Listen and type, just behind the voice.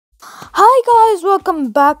Hi guys,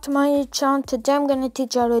 welcome back to my channel. Today I'm going to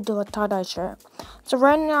teach you how to do a tie-dye shirt. So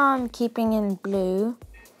right now I'm keeping in blue.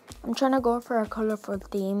 I'm trying to go for a colorful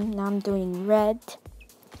theme. Now I'm doing red.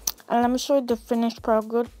 And let me show you the finished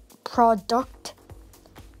product.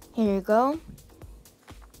 Here you go.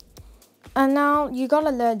 And now you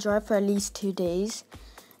gotta let it dry for at least 2 days.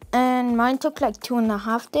 And mine took like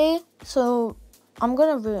 2.5 days. So I'm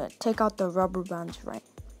gonna take out the rubber bands right.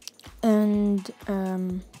 And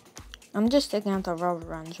I'm just taking out the rubber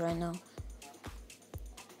bands right now.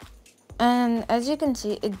 And as you can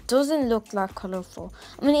see, it doesn't look that colorful.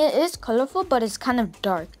 I mean, it is colorful, but it's kind of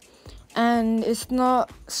dark. And it's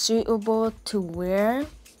not suitable to wear.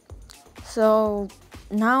 So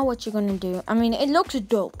now what you're gonna do, I mean, it looks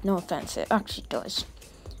dope, no offense, it actually does.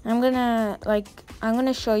 I'm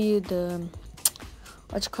gonna show you the,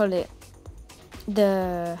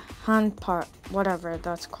 the hand part, whatever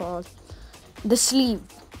that's called. The sleeve,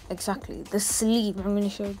 exactly, the sleeve. I'm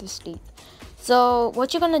gonna show you the sleeve. So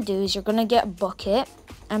what you're gonna do is you're gonna get a bucket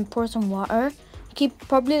and pour some water. Keep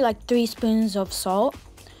probably like 3 spoons of salt,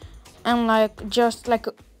 and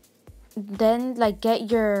then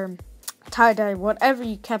get your tie-dye, whatever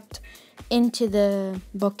you kept, into the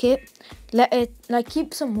bucket. Let it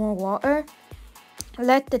keep some more water.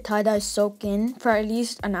 Let the tie-dye soak in for at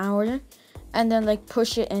least an hour, and then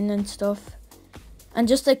push it in and stuff, and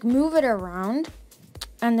just move it around,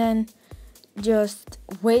 and then just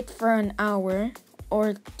wait for an hour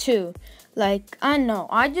or 2. I don't know,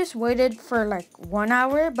 I just waited for 1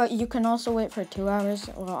 hour, but you can also wait for 2 hours.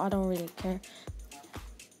 Well, I don't really care.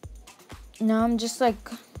 Now I'm just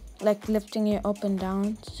lifting it up and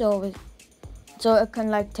down so it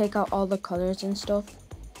can take out all the colors and stuff.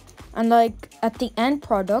 And at the end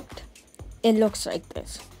product, it looks like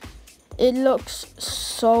this. It looks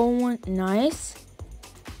so nice.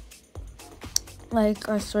 I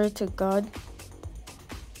swear to God,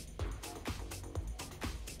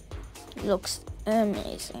 it looks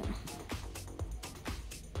amazing.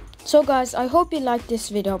 So guys, I hope you liked this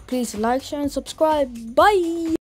video. Please like, share, and subscribe. Bye.